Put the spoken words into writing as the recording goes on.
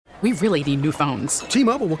We really need new phones.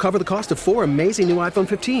 T-Mobile will cover the cost of 4 amazing new iPhone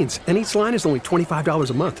 15s, and each line is only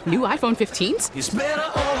 $25 a month. New iPhone 15s? It's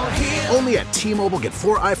better over here. Only at T-Mobile, get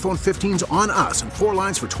 4 iPhone 15s on us and 4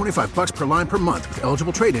 lines for $25 per line per month with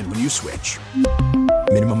eligible trade-in when you switch.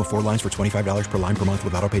 Minimum of 4 lines for $25 per line per month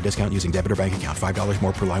with autopay discount using debit or bank account. $5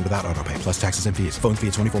 more per line without autopay, plus taxes and fees. Phone fee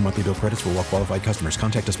at 24 monthly bill credits for well-qualified customers.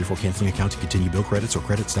 Contact us before canceling account to continue bill credits or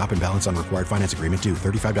credit stop and balance on required finance agreement due.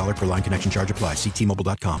 $35 per line connection charge applies. See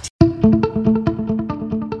T-Mobile.com.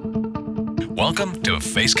 Welcome to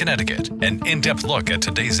Face Connecticut, an in-depth look at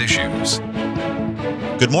today's issues.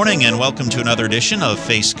 Good morning and welcome to another edition of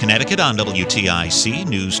Face Connecticut on WTIC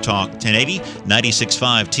News Talk 1080,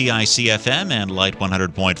 96.5 TIC-FM and Light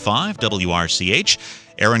 100.5 WRCH.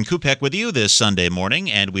 Aaron Kupek with you this Sunday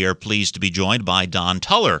morning, and we are pleased to be joined by Don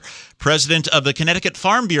Tuller, president of the Connecticut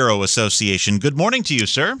Farm Bureau Association. Good morning to you,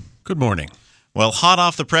 sir. Good morning. Well, hot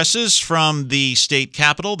off the presses from the state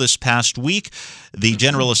capitol this past week, the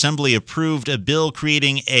General Assembly approved a bill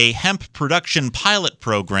creating a hemp production pilot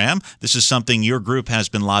program. This is something your group has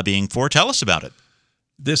been lobbying for. Tell us about it.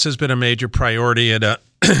 This has been a major priority and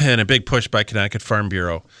a big push by Connecticut Farm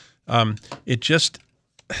Bureau. It just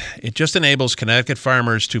enables Connecticut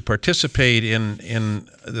farmers to participate in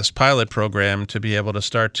this pilot program to be able to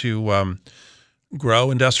start to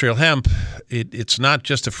grow industrial hemp. It's not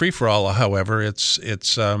just a free-for-all, however.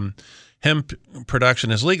 It's hemp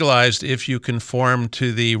production is legalized if you conform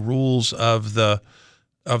to the rules of the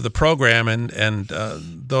program, and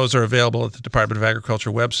those are available at the Department of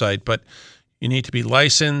Agriculture website. But you need to be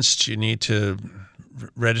licensed. You need to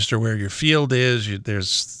register where your field is.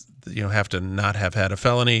 You have to not have had a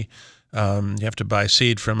felony. You have to buy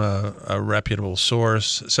seed from a reputable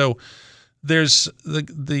source. So there's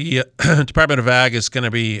the Department of Ag is going to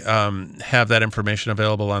be have that information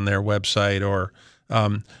available on their website,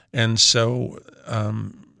 and so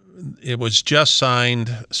it was just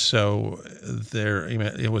signed. So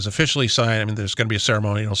it was officially signed. I mean, there's going to be a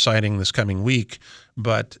ceremonial signing this coming week,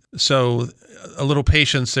 but so a little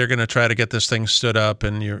patience. They're going to try to get this thing stood up,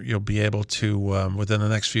 and you'll be able to within the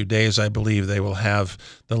next few days. I believe they will have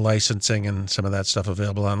the licensing and some of that stuff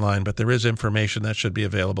available online. But there is information that should be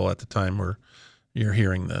available at the time where you're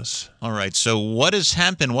hearing this. All right. So what is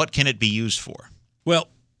hemp, and what can it be used for? Well,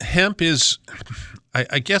 hemp is,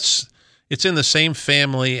 I guess, it's in the same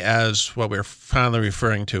family as what we're finally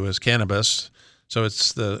referring to as cannabis. So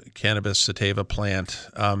it's the cannabis sativa plant.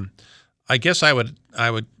 I guess I would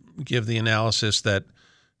give the analysis that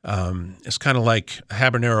it's kind of like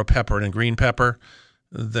habanero pepper and green pepper.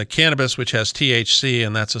 The cannabis, which has THC,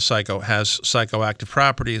 and that's has psychoactive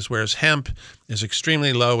properties, whereas hemp is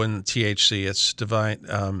extremely low in THC. It's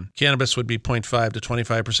cannabis would be 0.5 to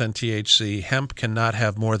 25% THC. Hemp cannot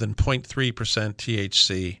have more than 0.3%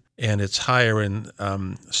 THC, and it's higher in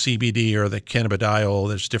CBD or the cannabidiol.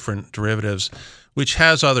 There's different derivatives, which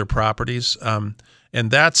has other properties, and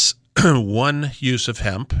that's one use of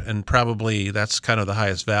hemp, and probably that's kind of the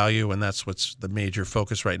highest value, and that's what's the major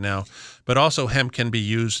focus right now. But also hemp can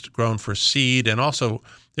be grown for seed, and also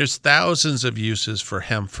there's thousands of uses for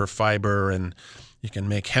hemp for fiber, and you can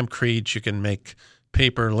make hempcrete, you can make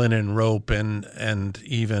paper, linen, rope, and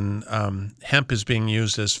even hemp is being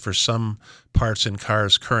used for some parts in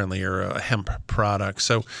cars currently, or a hemp product.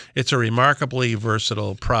 So it's a remarkably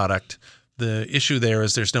versatile product. The issue there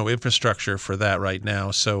is there's no infrastructure for that right now.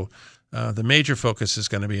 So the major focus is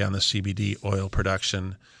going to be on the CBD oil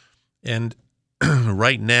production. And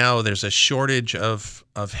right now there's a shortage of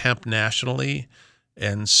hemp nationally.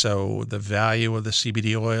 And so the value of the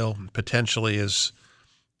CBD oil potentially is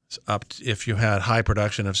up, if you had high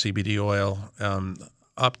production of CBD oil,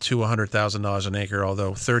 up to $100,000 an acre,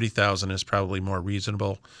 although $30,000 is probably more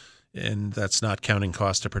reasonable. And that's not counting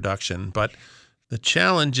cost of production. But the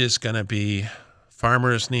challenge is going to be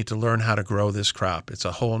farmers need to learn how to grow this crop. It's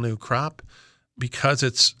a whole new crop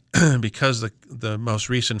because the most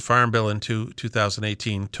recent Farm Bill in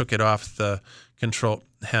 2018 took it off the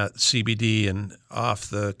CBD and off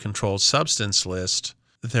the controlled substance list.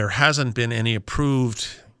 There hasn't been any approved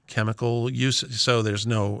chemical use, so there's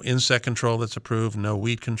no insect control that's approved, no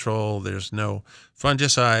weed control, there's no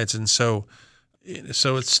fungicides, and so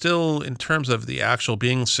it's still, in terms of the actual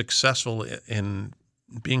being successful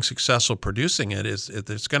producing it,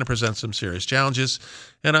 it's going to present some serious challenges.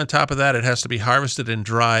 And on top of that, it has to be harvested and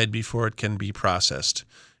dried before it can be processed.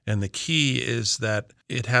 And the key is that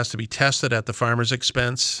it has to be tested at the farmer's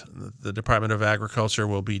expense. The Department of Agriculture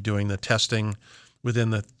will be doing the testing within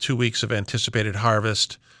the 2 weeks of anticipated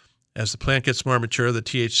harvest. As the plant gets more mature, the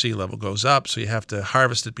THC level goes up, so you have to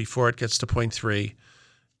harvest it before it gets to 0.3.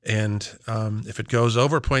 And if it goes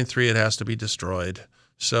over 0.3, it has to be destroyed.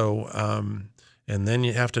 So, and then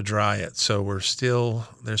you have to dry it. So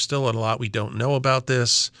there's still a lot we don't know about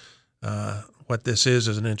this. What this is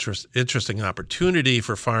an interesting opportunity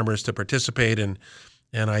for farmers to participate in,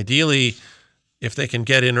 and ideally, if they can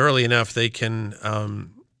get in early enough, they can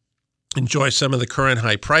enjoy some of the current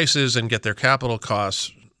high prices and get their capital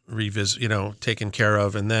costs taken care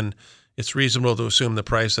of, and then it's reasonable to assume the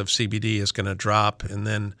price of CBD is going to drop, and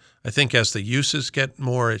then I think as the uses get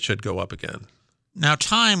more, it should go up again. Now,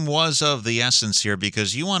 time was of the essence here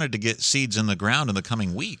because you wanted to get seeds in the ground in the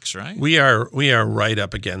coming weeks, right? We are right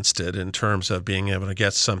up against it in terms of being able to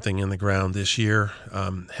get something in the ground this year.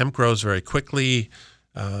 Hemp grows very quickly,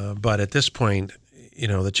 but at this point,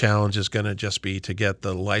 the challenge is going to just be to get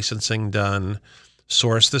the licensing done,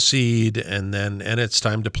 source the seed, and it's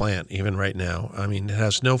time to plant even right now. I mean, it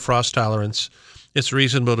has no frost tolerance. It's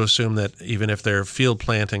reasonable to assume that even if they're field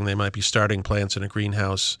planting, they might be starting plants in a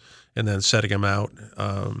greenhouse and then setting them out.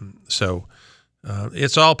 So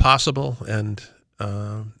it's all possible,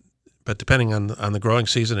 but depending on the growing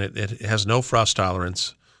season, it has no frost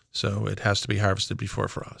tolerance, so it has to be harvested before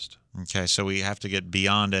frost. Okay, so we have to get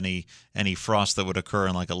beyond any frost that would occur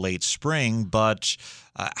in like a late spring. But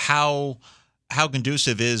how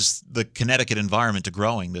conducive is the Connecticut environment to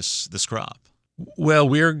growing this crop? Well,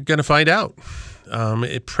 we're going to find out.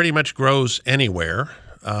 It pretty much grows anywhere,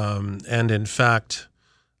 and in fact,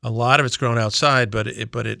 a lot of it's grown outside. But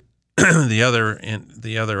the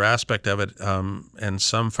other aspect of it, and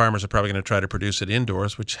some farmers are probably going to try to produce it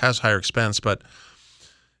indoors, which has higher expense. But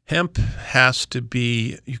hemp has to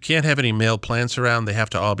be. You can't have any male plants around. They have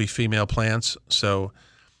to all be female plants. So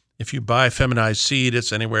if you buy feminized seed,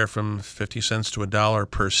 it's anywhere from 50 cents to $1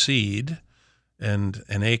 per seed. And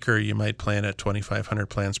an acre, you might plant at 2,500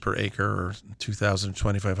 plants per acre, or 2,000 to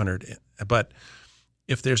 2,500. But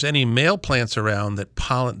if there's any male plants around that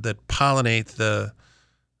pollinate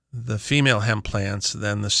the female hemp plants,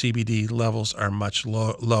 then the CBD levels are much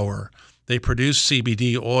lower. They produce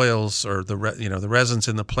CBD oils or the resins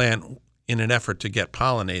in the plant in an effort to get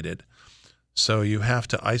pollinated. So you have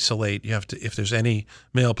to isolate. If there's any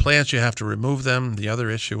male plants, you have to remove them. The other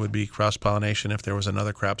issue would be cross-pollination if there was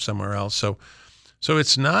another crop somewhere else. So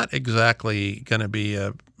it's not exactly going to be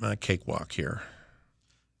a cakewalk here.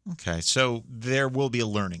 Okay, so there will be a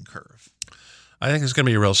learning curve. I think it's going to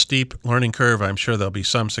be a real steep learning curve. I'm sure there'll be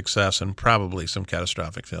some success and probably some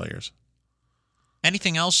catastrophic failures.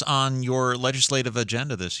 Anything else on your legislative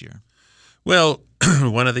agenda this year? Well,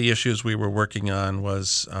 one of the issues we were working on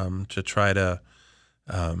was to try to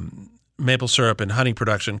maple syrup and honey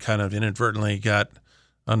production kind of inadvertently got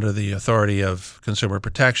under the authority of Consumer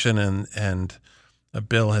Protection, and a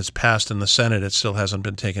bill has passed in the Senate. It still hasn't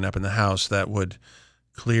been taken up in the House. That would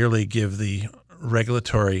clearly give the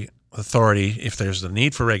regulatory authority, if there's the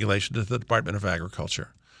need for regulation, to the Department of Agriculture.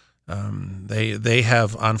 They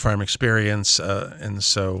have on-farm experience, and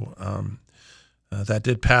so that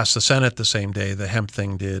did pass the Senate the same day the hemp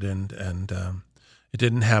thing did, and it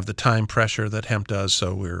didn't have the time pressure that hemp does.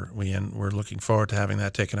 So we're looking forward to having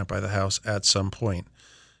that taken up by the House at some point.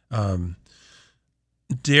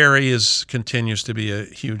 Dairy continues to be a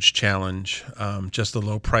huge challenge. Just the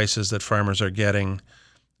low prices that farmers are getting,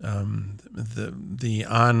 the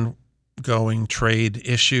ongoing trade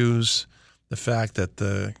issues, the fact that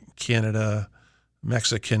the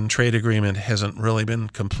Canada-Mexican trade agreement hasn't really been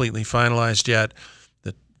completely finalized yet,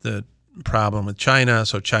 the problem with China,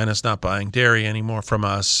 so China's not buying dairy anymore from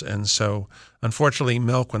us, and so unfortunately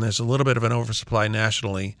milk, when there's a little bit of an oversupply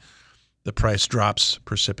nationally, the price drops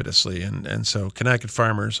precipitously, and so Connecticut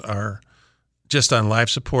farmers are just on life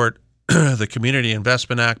support. The Community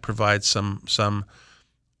Investment Act provides some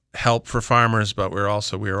help for farmers, but we are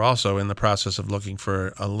also in the process of looking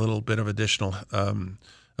for a little bit of additional,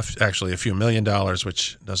 actually a few $1 million,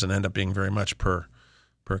 which doesn't end up being very much per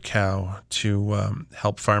cow, to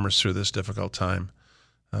help farmers through this difficult time.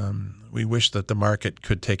 We wish that the market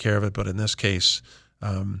could take care of it, but in this case,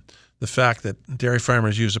 the fact that dairy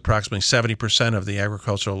farmers use approximately 70% of the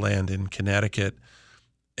agricultural land in Connecticut,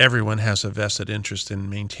 everyone has a vested interest in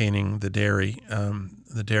maintaining the dairy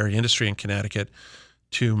industry in Connecticut,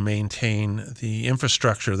 to maintain the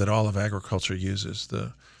infrastructure that all of agriculture uses,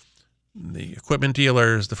 the equipment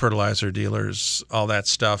dealers, the fertilizer dealers, all that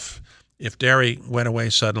stuff. If dairy went away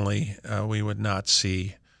suddenly, we would not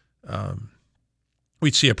see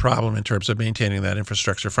we'd see a problem in terms of maintaining that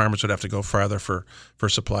infrastructure. Farmers would have to go farther for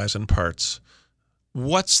supplies and parts.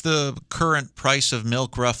 What's the current price of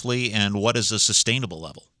milk roughly, and what is a sustainable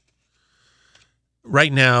level?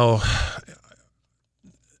 Right now,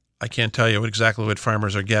 I can't tell you exactly what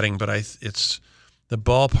farmers are getting, but it's the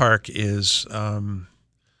ballpark is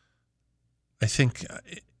I think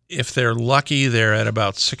if they're lucky, they're at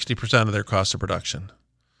about 60% of their cost of production.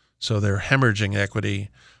 So they're hemorrhaging equity.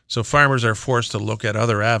 So farmers are forced to look at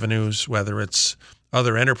other avenues, whether it's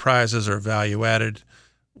other enterprises or value added.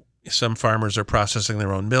 Some farmers are processing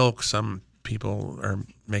their own milk. Some people are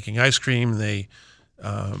making ice cream. They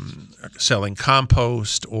are selling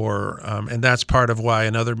compost, and that's part of why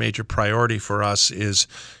another major priority for us is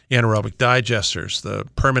anaerobic digesters. The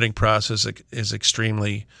permitting process is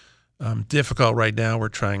extremely difficult right now. We're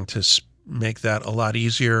trying to make that a lot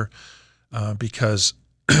easier because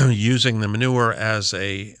using the manure as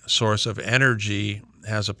a source of energy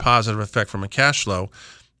has a positive effect from a cash flow,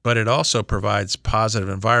 but it also provides positive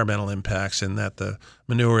environmental impacts in that the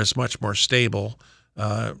manure is much more stable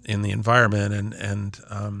in the environment,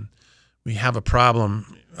 and we have a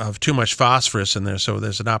problem of too much phosphorus in there, so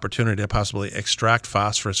there's an opportunity to possibly extract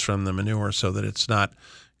phosphorus from the manure so that it's not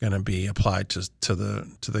going to be applied to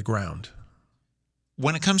the ground.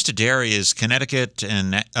 When it comes to dairy, is Connecticut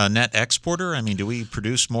a net exporter? I mean, do we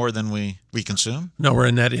produce more than we consume? No, we're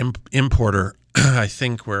a net importer. I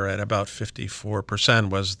think we're at about 54%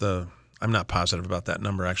 was I'm not positive about that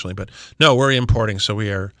number actually, but no, we're importing. So we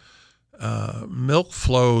are, milk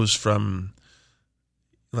flows from,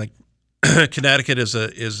 like, Connecticut is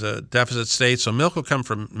a deficit state, so milk will come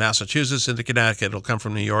from Massachusetts into Connecticut. It'll come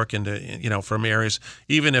from New York into, from areas,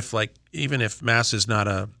 even if Mass is not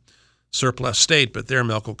a surplus state, but their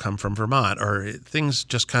milk will come from Vermont, or things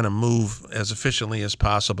just kind of move as efficiently as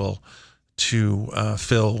possible to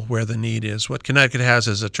fill where the need is. What Connecticut has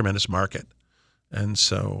is a tremendous market, and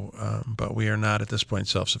so, but we are not at this point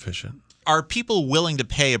self-sufficient. Are people willing to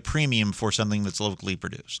pay a premium for something that's locally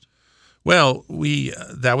produced? Well,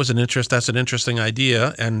 that's an interesting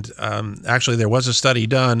idea, and actually there was a study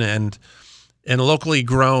done, and locally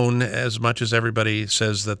grown, as much as everybody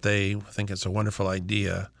says that they think it's a wonderful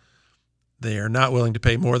idea, they are not willing to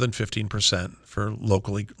pay more than 15% for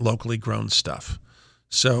locally grown stuff.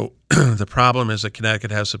 So the problem is that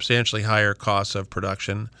Connecticut has substantially higher costs of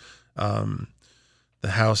production. The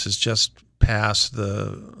House has just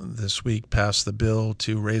this week passed the bill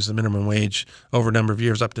to raise the minimum wage over a number of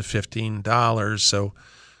years up to $15.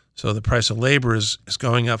 So the price of labor is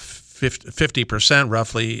going up 50%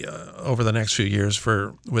 roughly over the next few years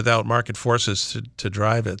without market forces to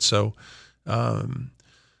drive it. So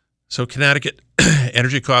Connecticut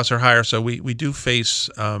energy costs are higher, so we do face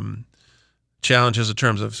challenges in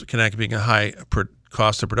terms of Connecticut being a high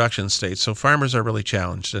cost of production state. So farmers are really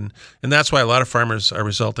challenged, and that's why a lot of farmers are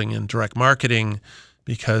resulting in direct marketing,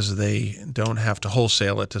 because they don't have to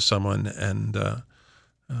wholesale it to someone.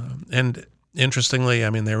 And interestingly, I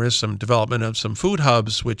mean, there is some development of some food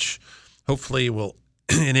hubs, which hopefully will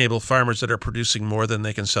enable farmers that are producing more than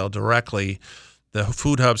they can sell directly. The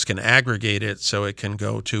food hubs can aggregate it so it can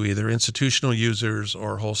go to either institutional users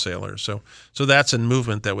or wholesalers. So that's a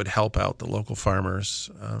movement that would help out the local farmers.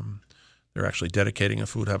 They're actually dedicating a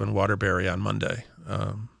food hub in Waterbury on Monday.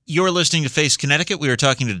 You're listening to Face Connecticut. We are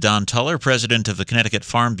talking to Don Tuller, president of the Connecticut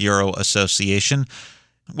Farm Bureau Association.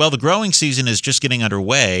 Well, the growing season is just getting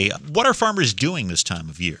underway. What are farmers doing this time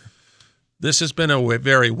of year? This has been a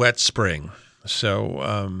very wet spring.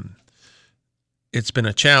 So it's been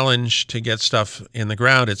a challenge to get stuff in the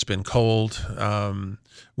ground. It's been cold.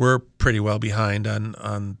 We're pretty well behind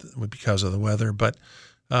on because of the weather. But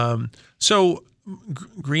so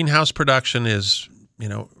greenhouse production is,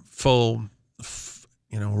 full,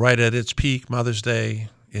 right at its peak. Mother's Day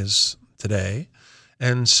is today.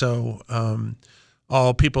 And so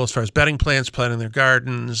all people, as far as bedding plants, planting their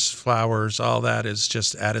gardens, flowers, all that is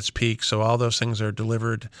just at its peak. So all those things are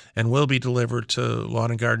delivered and will be delivered to lawn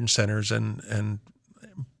and garden centers and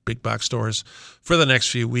big box stores for the next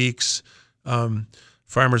few weeks.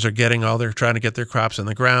 Farmers are trying to get their crops in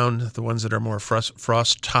the ground. The ones that are more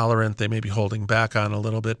frost tolerant, they may be holding back on a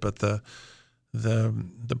little bit, but the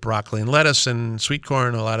broccoli and lettuce and sweet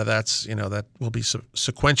corn, a lot of that's, that will be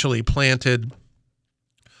sequentially planted.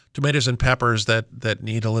 Tomatoes and peppers that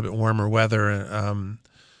need a little bit warmer weather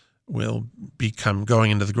will become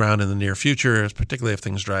going into the ground in the near future, particularly if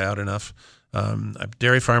things dry out enough.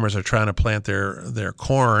 Dairy farmers are trying to plant their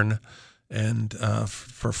corn and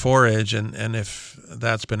for forage, and if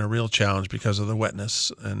that's been a real challenge because of the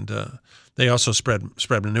wetness, and they also spread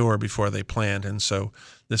manure before they plant, and so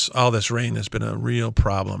all this rain has been a real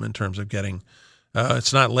problem in terms of getting.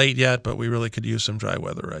 It's not late yet, but we really could use some dry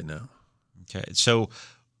weather right now. Okay, so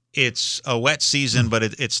it's a wet season, but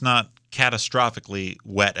it's not catastrophically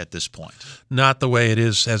wet at this point. Not the way it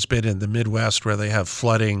has been in the Midwest, where they have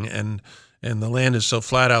flooding and and the land is so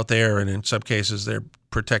flat out there, and in some cases they're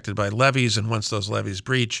protected by levees, and once those levees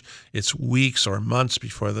breach, it's weeks or months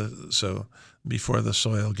before the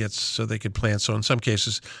soil gets so they could plant. So in some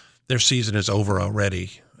cases, their season is over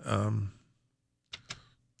already.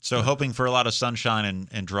 So hoping for a lot of sunshine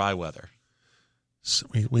and dry weather. So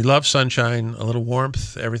we love sunshine, a little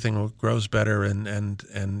warmth, everything grows better, and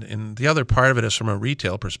the other part of it is from a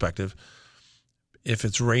retail perspective. If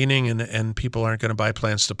it's raining and people aren't going to buy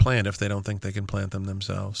plants to plant if they don't think they can plant them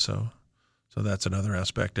themselves, so that's another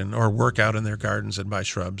aspect, or work out in their gardens and buy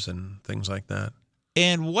shrubs and things like that.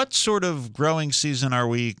 And what sort of growing season are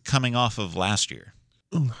we coming off of last year?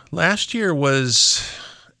 Last year was,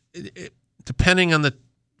 depending on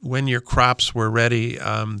when your crops were ready,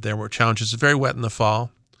 there were challenges. It's very wet in the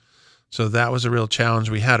fall, so that was a real challenge.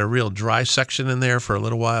 We had a real dry section in there for a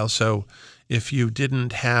little while, so if you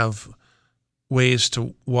didn't have ways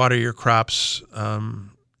to water your crops,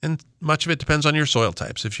 and much of it depends on your soil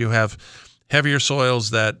types. If you have heavier soils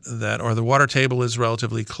that or the water table is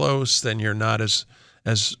relatively close, then you're not as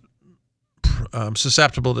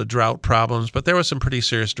susceptible to drought problems. But there was some pretty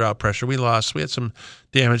serious drought pressure. We had some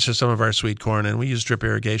damage to some of our sweet corn, and we use drip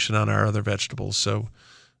irrigation on our other vegetables. So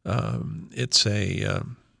it's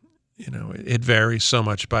it varies so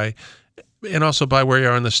much and also by where you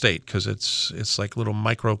are in the state, because it's like little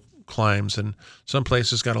microclimes, and some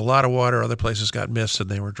places got a lot of water, other places got mist, and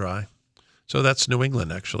they were dry. So that's New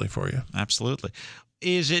England actually for you. Absolutely.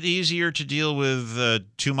 Is it easier to deal with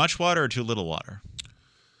too much water or too little water?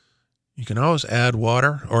 You can always add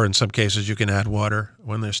water, or in some cases you can add water.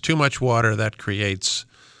 When there's too much water, that creates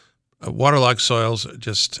waterlogged soils.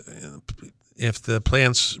 Just if the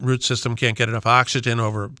plant's root system can't get enough oxygen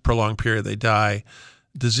over a prolonged period, they die.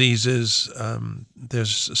 Diseases.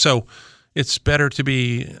 So it's better to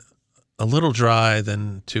be a little dry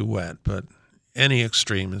than too wet, but any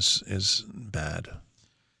extreme is bad.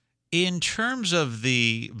 In terms of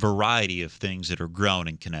the variety of things that are grown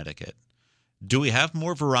in Connecticut, do we have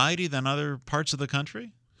more variety than other parts of the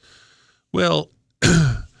country? Well,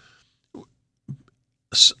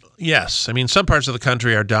 yes. I mean, some parts of the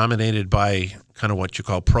country are dominated by kind of what you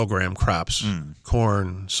call program crops,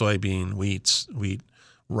 corn, soybean, wheat,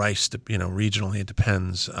 rice, regionally it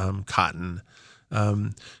depends, cotton.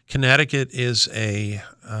 Connecticut is a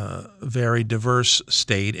very diverse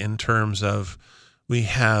state in terms of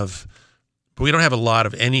we don't have a lot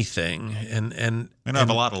of anything, and we don't have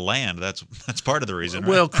a lot of land. That's part of the reason.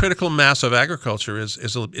 Well, right? Critical mass of agriculture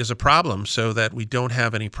is a problem, so that we don't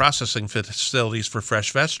have any processing facilities for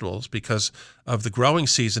fresh vegetables because of the growing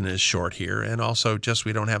season is short here, and also just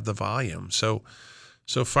we don't have the volume. So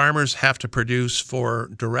farmers have to produce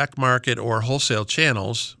for direct market or wholesale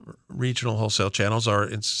channels, regional wholesale channels, or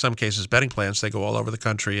in some cases bedding plants. They go all over the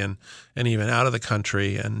country and even out of the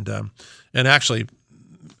country, and actually.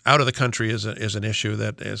 Out of the country is an issue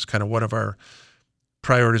that is kind of one of our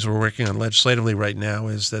priorities we're working on legislatively right now,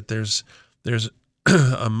 is that there's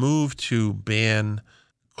a move to ban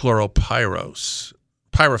pyrophos,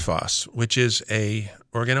 which is a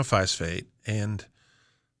organophosphate, and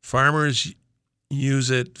farmers use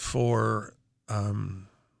it for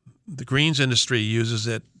the greens industry uses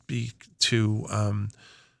it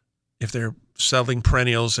if they're selling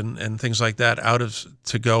perennials and things like that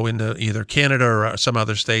to go into either Canada or some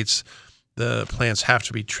other states, the plants have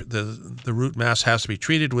to be the root mass has to be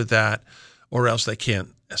treated with that, or else they can't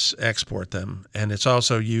export them. And it's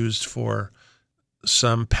also used for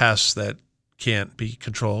some pests that can't be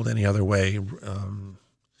controlled any other way,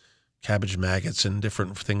 cabbage maggots and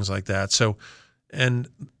different things like that. So, and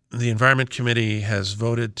the Environment Committee has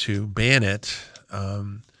voted to ban it.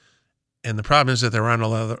 And the problem is that there aren't a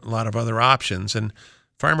lot of other options. And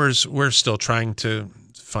farmers, we're still trying to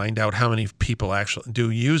find out how many people actually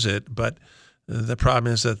do use it. But the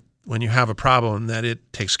problem is that when you have a problem that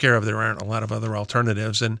it takes care of, there aren't a lot of other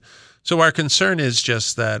alternatives. And so our concern is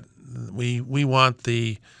just that we want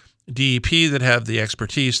the DEP that have the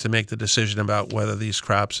expertise to make the decision about whether these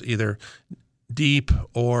crops, either DEEP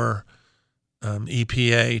or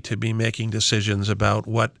EPA, to be making decisions about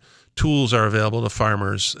what tools are available to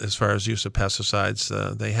farmers as far as use of pesticides.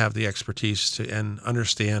 They have the expertise and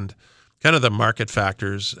understand kind of the market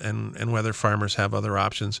factors and whether farmers have other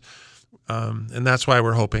options. And that's why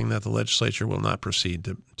we're hoping that the legislature will not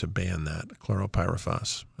proceed to ban that,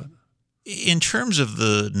 chloropyrifos. In terms of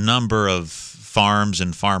the number of farms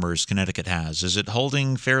and farmers Connecticut has, is it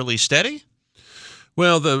holding fairly steady?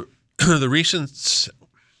 Well, the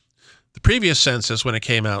previous census, when it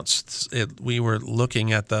came out, we were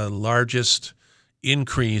looking at the largest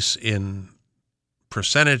increase in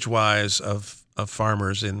percentage-wise of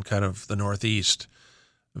farmers in kind of the Northeast.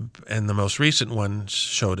 and the most recent one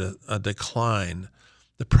showed a decline.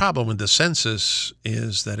 The problem with the census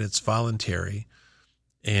is that it's voluntary,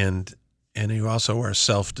 and you also are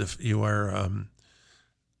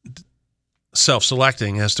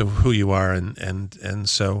self-selecting as to who you are, and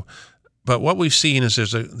so. But what we've seen is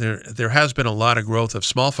there has been a lot of growth of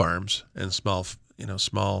small farms and small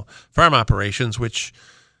farm operations, which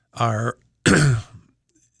are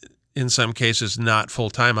in some cases not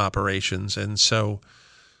full-time operations, and so.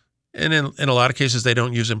 And in a lot of cases, they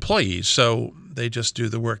don't use employees, so they just do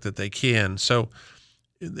the work that they can. So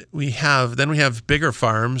we have bigger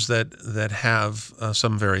farms that have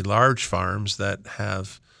some very large farms that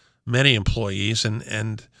have many employees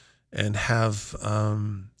and have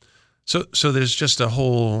so there's just a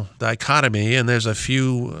whole dichotomy, and there's a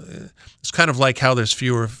few. It's kind of like how there's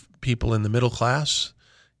fewer people in the middle class.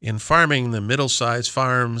 In farming, the middle-sized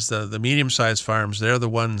farms, the medium-sized farms, they're the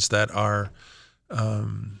ones that are.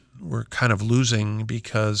 We're kind of losing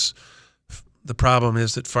because the problem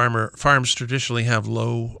is that farms traditionally have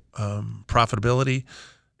low profitability,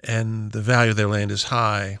 and the value of their land is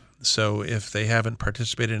high. So if they haven't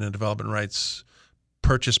participated in a development rights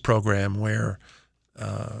purchase program where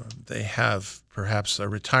they have perhaps a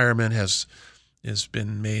retirement has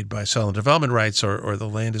been made by selling development rights, or the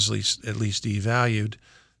land is at least devalued,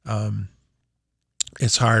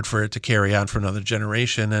 it's hard for it to carry on for another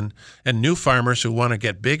generation. And new farmers who want to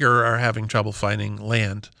get bigger are having trouble finding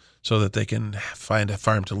land so that they can find a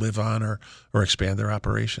farm to live on or expand their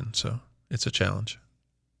operation. So it's a challenge.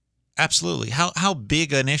 Absolutely. How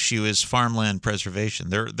big an issue is farmland preservation?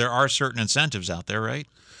 There are certain incentives out there, right?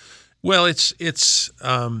 Well, it's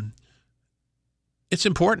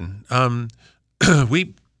important. I'm from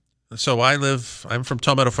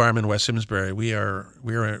Tall Meadow Farm in West Simsbury. We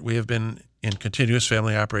have been in continuous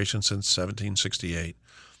family operation since 1768.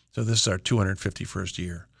 So this is our 251st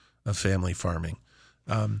year of family farming.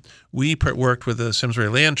 We worked with the Simsbury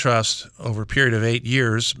Land Trust over a period of 8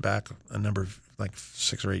 years, back a number of, like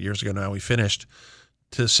 6 or 8 years ago now, we finished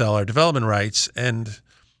to sell our development rights. And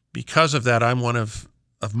because of that, I'm one of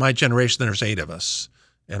my generation, there's 8 of us,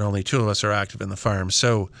 and only 2 of us are active in the farm.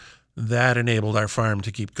 So that enabled our farm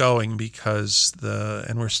to keep going because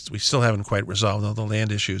we still haven't quite resolved all the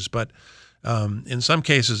land issues, but in some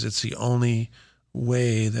cases it's the only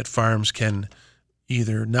way that farms can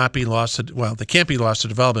either not be lost to, well, they can't be lost to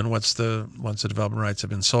development once the development rights have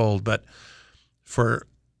been sold, but for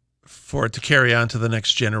it to carry on to the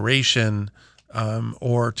next generation,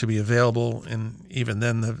 or to be available, and even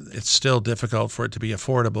then it's still difficult for it to be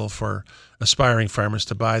affordable for aspiring farmers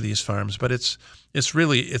to buy these farms. But it's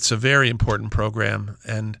a very important program,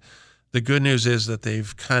 and the good news is that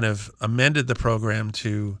they've kind of amended the program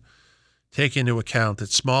to take into account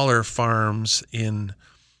that smaller farms in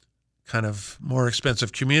kind of more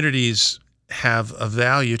expensive communities have a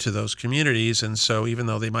value to those communities, and so even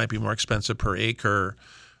though they might be more expensive per acre,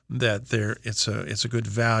 that it's a good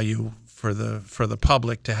value for the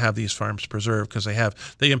public to have these farms preserved because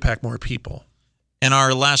they impact more people. In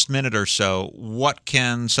our last minute or so, what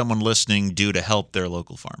can someone listening do to help their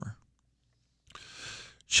local farmer?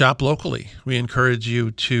 Shop locally. We encourage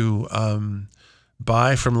you to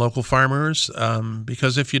buy from local farmers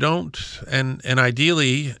because if you don't, and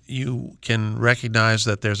ideally you can recognize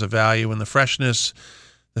that there's a value in the freshness,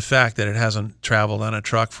 the fact that it hasn't traveled on a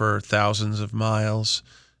truck for thousands of miles,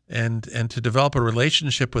 and to develop a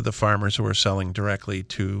relationship with the farmers who are selling directly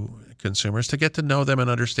to consumers, to get to know them and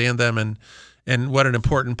understand them, and what an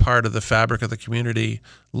important part of the fabric of the community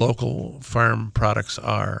local farm products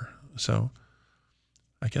are. So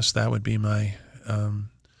I guess that would be my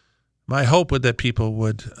hope, would that people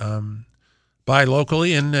would buy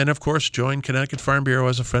locally and of course join Connecticut Farm Bureau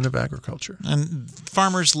as a friend of agriculture. And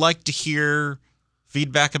farmers like to hear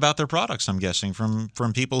feedback about their products, I'm guessing, from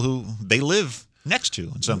people who they live next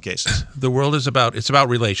to in some cases. The world is about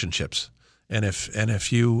relationships, and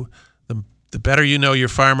if you the better you know your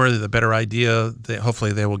farmer, the better idea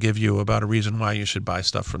hopefully they will give you about a reason why you should buy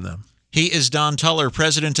stuff from them. He is Don Tuller,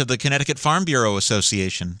 president of the Connecticut Farm Bureau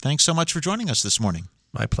Association. Thanks so much for joining us this morning.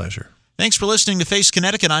 My pleasure. Thanks for listening to Face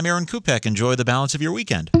Connecticut. I'm Aaron Kupek. Enjoy the balance of your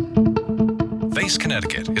weekend. Face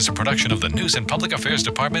Connecticut is a production of the News and Public Affairs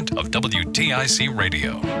Department of WTIC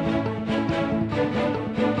Radio.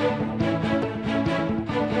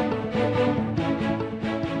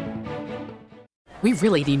 We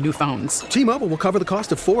really need new phones. T-Mobile will cover the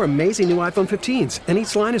cost of 4 amazing new iPhone 15s, and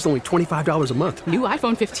each line is only $25 a month. New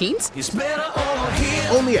iPhone 15s? It's better over here.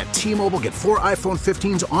 Only at T-Mobile, get 4 iPhone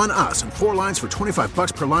 15s on us and 4 lines for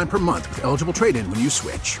 $25 per line per month with eligible trade-in when you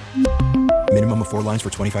switch. Minimum of 4 lines for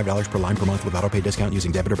 $25 per line per month with auto pay discount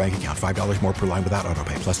using debit or bank account. $5 more per line without auto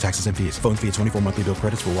pay, plus taxes and fees. Phone fee at 24 monthly bill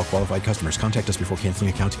credits for well qualified customers. Contact us before canceling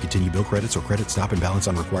account to continue bill credits or credit stop and balance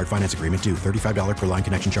on required finance agreement due. $35 per line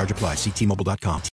connection charge applies. See T-Mobile.com.